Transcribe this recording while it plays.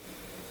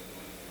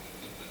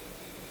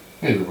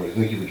Hey everybody,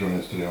 thank you for joining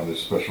us today on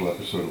this special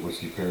episode of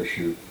Whiskey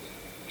Parachute.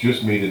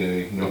 Just me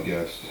today, no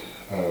guest.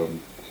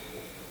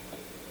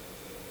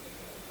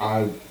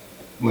 I,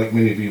 like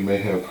many of you, may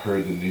have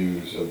heard the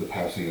news of the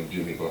passing of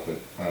Jimmy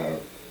Buffett,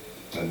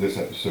 and this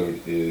episode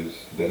is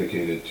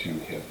dedicated to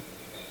him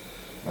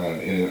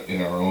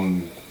in our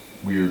own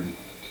weird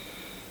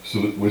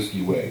salute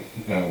whiskey way.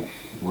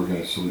 We're going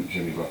to salute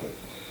Jimmy Buffett.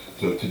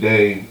 So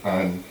today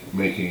I'm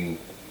making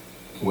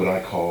what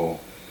I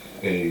call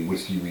a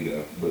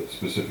Whiskey-rita, but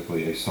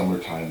specifically a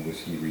summertime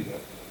Whiskey-rita.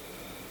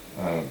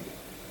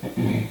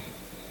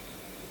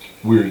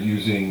 We're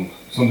using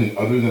something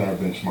other than our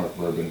benchmark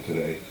bourbon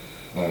today.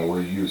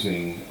 We're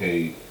using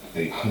a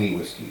honey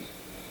whiskey.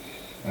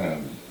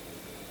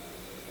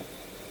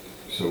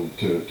 So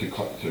to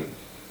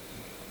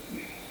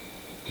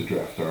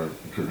draft our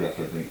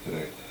drink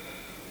today.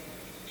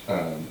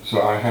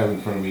 So I have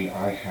in front of me,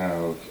 I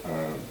have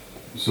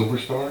Silver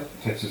Star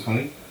Texas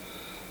Honey.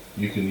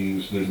 You can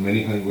use, there's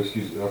many honey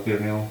whiskeys out there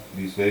now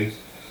these days.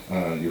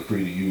 You're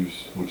free to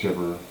use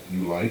whichever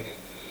you like.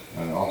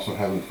 I also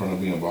have in front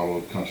of me a bottle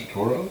of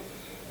Conchitoro.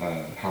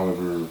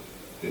 However,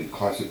 a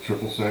classic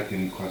triple sec,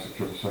 any classic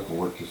triple sec will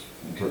work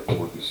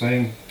the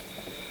same.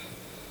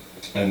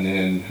 And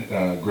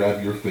then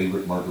grab your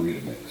favorite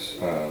margarita mix.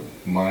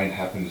 Mine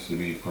happens to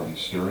be from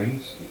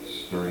Stirrings.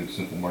 It's Stirrings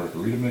Simple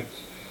Margarita Mix,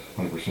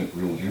 100%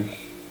 real juice.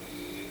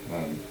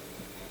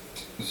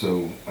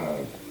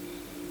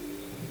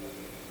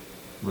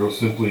 Real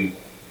simply,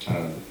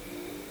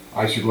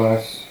 ice your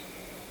glass,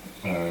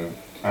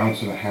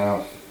 ounce and a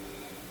half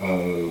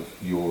of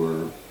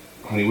your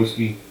honey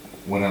whiskey,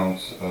 1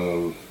 ounce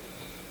of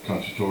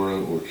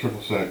Conchitoro or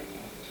triple sec,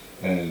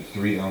 and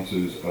 3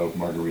 ounces of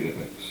margarita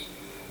mix.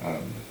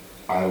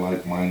 I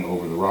like mine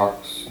over the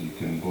rocks. You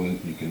can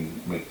blend, you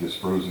can make this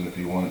frozen if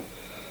you want.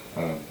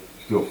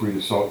 Feel free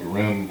to salt your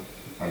rim.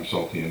 I'm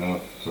salty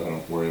enough, so I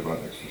don't worry about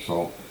extra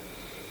salt.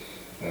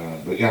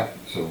 But yeah,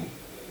 so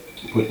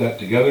put that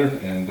together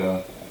and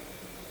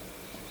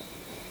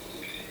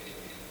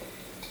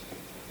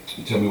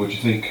tell me what you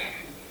think.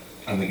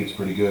 I think it's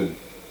pretty good.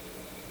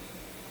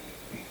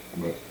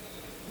 But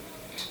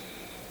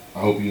I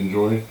hope you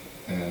enjoy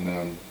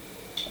and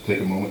take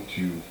a moment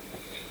to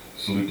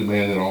salute the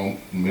man that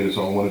made us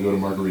all want to go to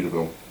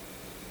Margaritaville.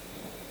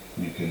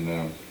 You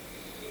can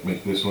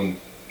make this one,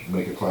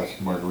 make a classic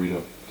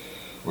margarita,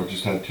 or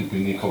just have 2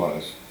 pina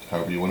coladas,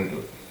 however you want to do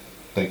it.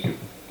 Thank you.